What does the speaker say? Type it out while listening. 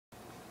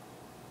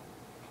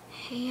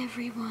Hey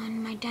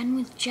everyone, my dad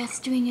was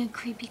just doing a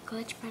creepy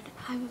glitch, but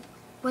I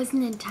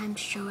wasn't in time to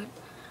show it.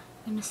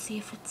 I'm gonna see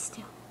if it's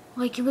still.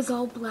 Like, it was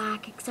all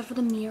black except for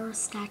the mirror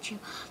statue.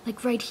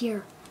 Like, right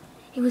here.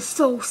 It was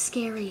so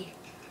scary.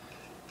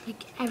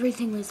 Like,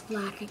 everything was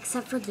black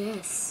except for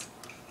this.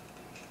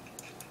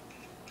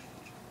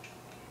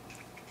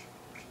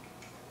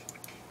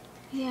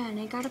 Yeah, and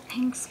I got a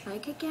pink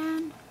spike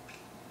again.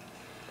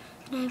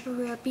 And I have a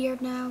rare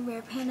beard now,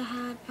 rare panda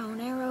hat, bow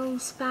and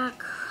arrows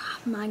back.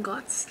 Mine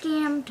got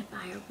scammed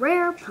by a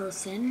rare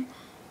person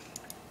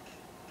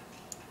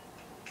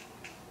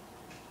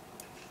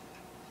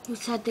who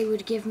said they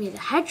would give me the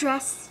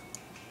headdress.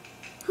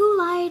 Who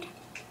lied?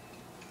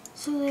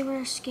 So they were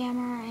a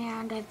scammer,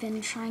 and I've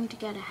been trying to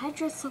get a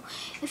headdress. So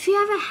if you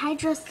have a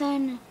headdress,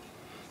 then,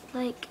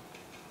 like,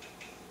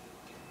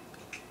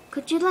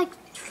 could you,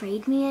 like,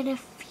 trade me it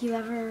if you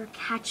ever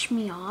catch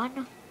me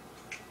on?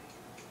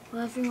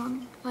 Well,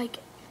 everyone, like,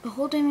 the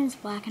whole diamond's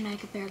black and I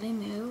could barely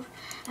move.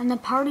 And the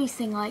party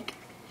thing, like,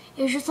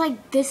 it was just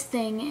like this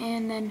thing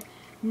and then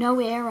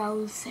no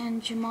arrows,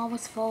 and Jamal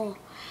was full.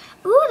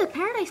 Ooh, the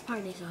paradise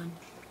party's on.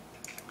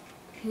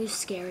 It was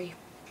scary.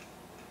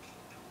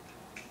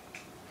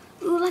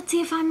 Ooh, let's see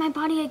if I'm my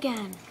body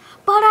again.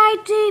 But I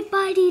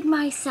debuddied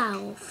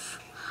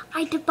myself.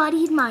 I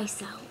debuddied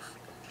myself.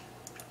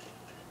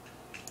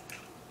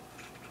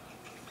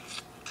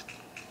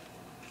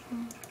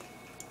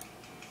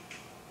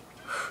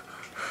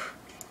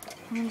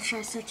 I'm gonna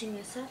try searching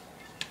this up.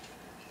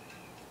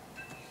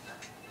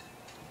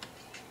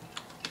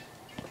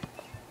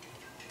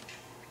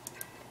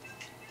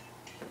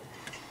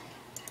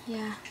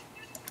 Yeah.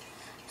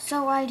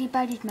 So I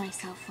debuddied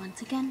myself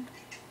once again.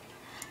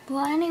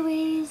 Well,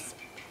 anyways,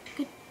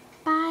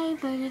 goodbye.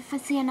 But if I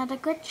see another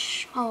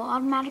glitch, I'll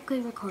automatically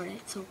record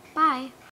it. So, bye.